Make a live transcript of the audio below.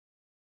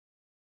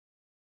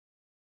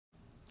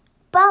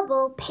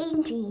Bubble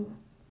painting.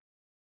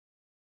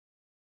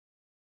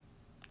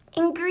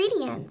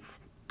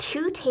 Ingredients: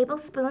 2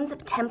 tablespoons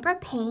of tempera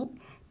paint,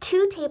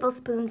 2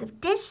 tablespoons of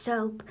dish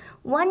soap,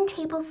 1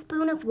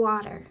 tablespoon of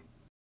water.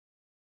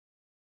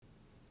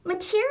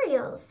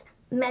 Materials: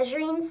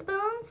 measuring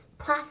spoons,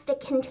 plastic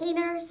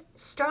containers,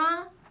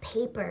 straw,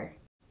 paper.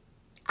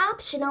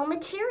 Optional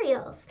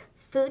materials: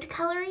 food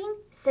coloring,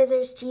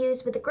 scissors to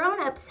use with the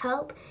grown-ups'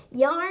 help,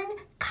 yarn,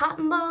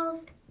 cotton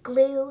balls,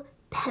 glue,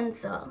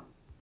 pencil.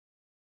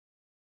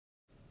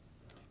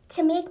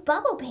 To make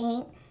bubble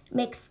paint,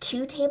 mix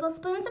 2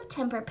 tablespoons of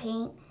tempera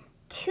paint,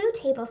 2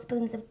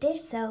 tablespoons of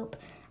dish soap,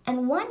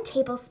 and 1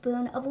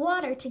 tablespoon of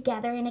water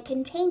together in a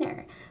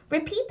container.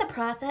 Repeat the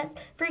process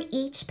for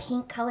each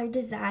paint color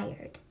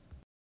desired.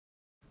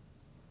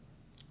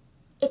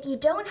 If you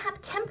don't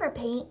have tempera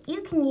paint,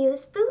 you can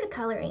use food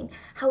coloring.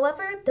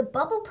 However, the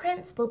bubble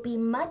prints will be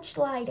much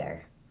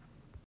lighter.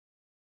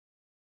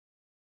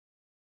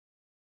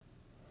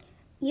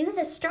 Use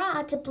a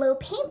straw to blow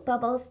paint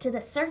bubbles to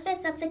the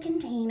surface of the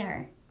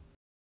container.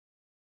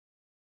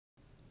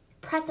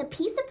 Press a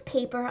piece of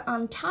paper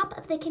on top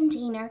of the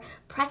container,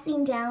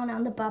 pressing down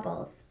on the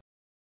bubbles.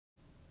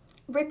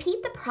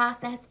 Repeat the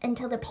process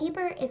until the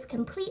paper is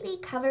completely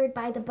covered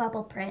by the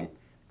bubble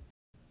prints.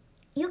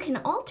 You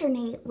can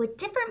alternate with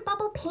different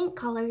bubble paint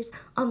colors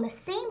on the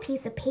same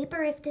piece of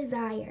paper if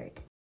desired.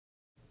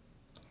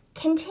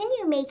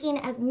 Continue making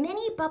as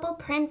many bubble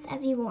prints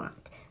as you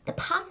want. The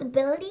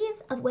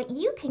possibilities of what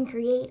you can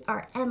create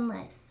are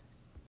endless.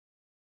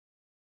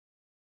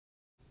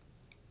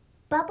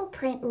 Bubble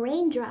print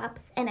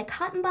raindrops and a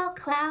cotton ball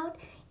cloud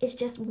is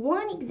just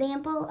one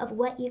example of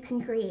what you can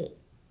create.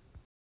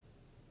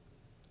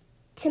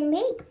 To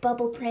make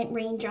bubble print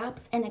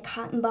raindrops and a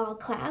cotton ball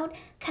cloud,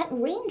 cut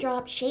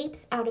raindrop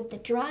shapes out of the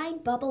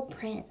dried bubble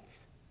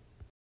prints.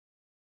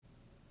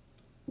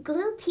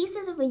 Glue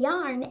pieces of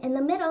yarn in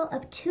the middle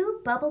of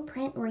 2 bubble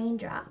print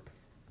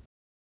raindrops.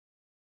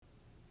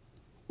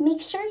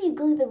 Make sure you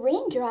glue the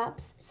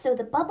raindrops so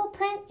the bubble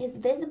print is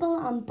visible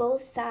on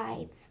both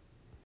sides.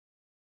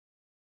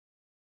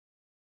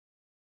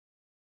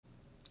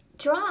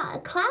 Draw a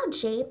cloud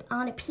shape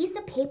on a piece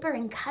of paper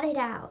and cut it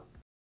out.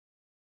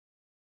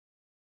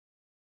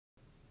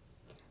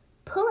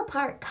 Pull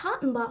apart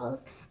cotton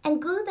balls and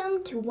glue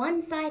them to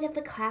one side of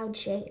the cloud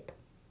shape.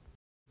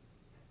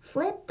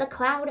 Flip the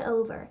cloud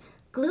over.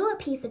 Glue a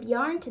piece of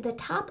yarn to the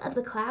top of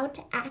the cloud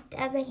to act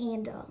as a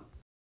handle.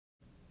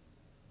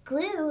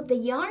 Glue the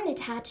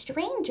yarn-attached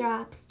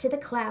raindrops to the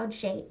cloud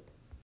shape.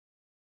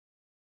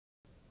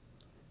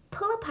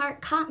 Pull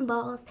apart cotton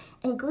balls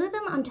and glue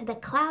them onto the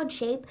cloud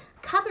shape,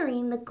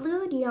 covering the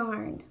glued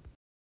yarn.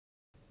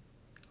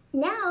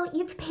 Now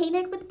you've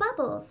painted with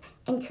bubbles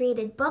and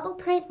created bubble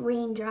print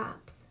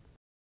raindrops.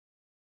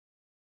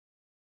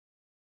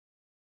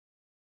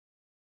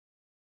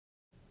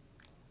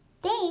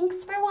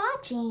 Thanks for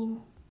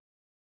watching.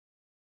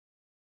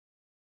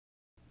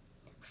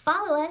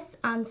 Follow us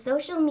on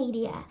social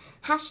media,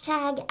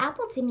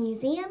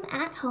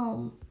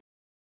 #AppletonMuseum@home.